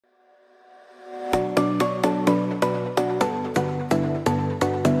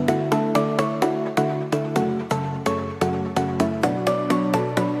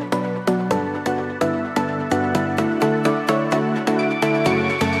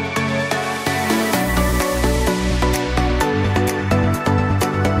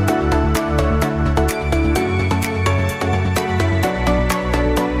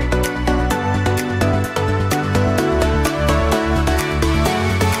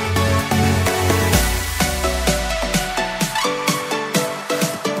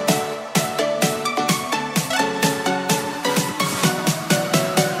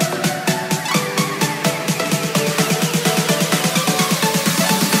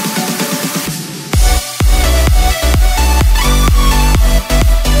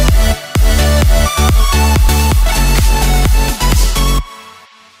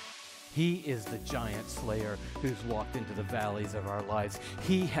giant slayer who's walked into the valleys of our lives.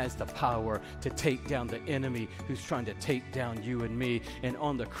 He has the power to take down the enemy who's trying to take down you and me. And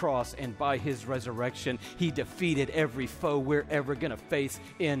on the cross and by his resurrection, he defeated every foe we're ever going to face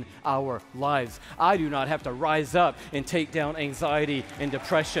in our lives. I do not have to rise up and take down anxiety and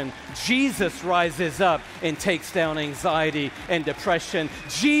depression. Jesus rises up and takes down anxiety and depression.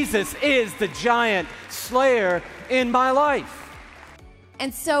 Jesus is the giant slayer in my life.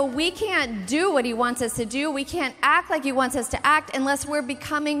 And so we can't do what he wants us to do. We can't act like he wants us to act unless we're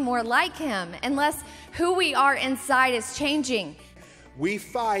becoming more like him, unless who we are inside is changing. We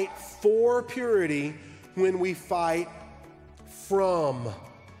fight for purity when we fight from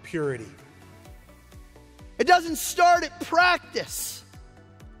purity. It doesn't start at practice.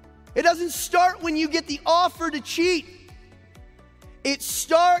 It doesn't start when you get the offer to cheat. It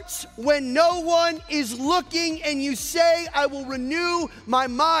starts when no one is looking and you say, I will renew my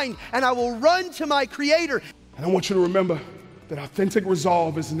mind and I will run to my Creator. And I want you to remember that authentic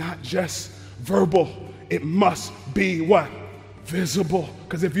resolve is not just verbal. It must be what? Visible.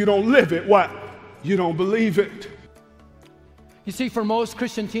 Because if you don't live it, what? You don't believe it. You see, for most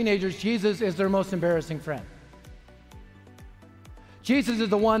Christian teenagers, Jesus is their most embarrassing friend. Jesus is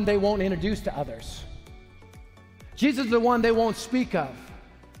the one they won't introduce to others. Jesus is the one they won't speak of.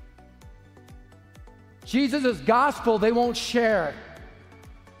 Jesus' gospel they won't share.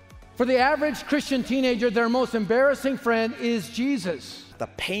 For the average Christian teenager, their most embarrassing friend is Jesus. The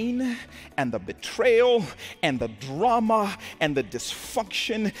pain and the betrayal and the drama and the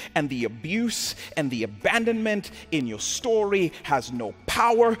dysfunction and the abuse and the abandonment in your story has no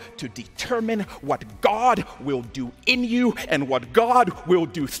power to determine what God will do in you and what God will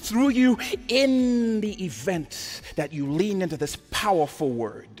do through you in the event that you lean into this powerful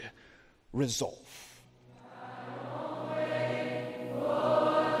word, resolve.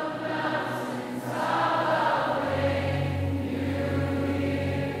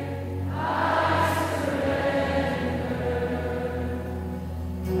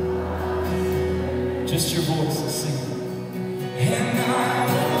 Just your voices.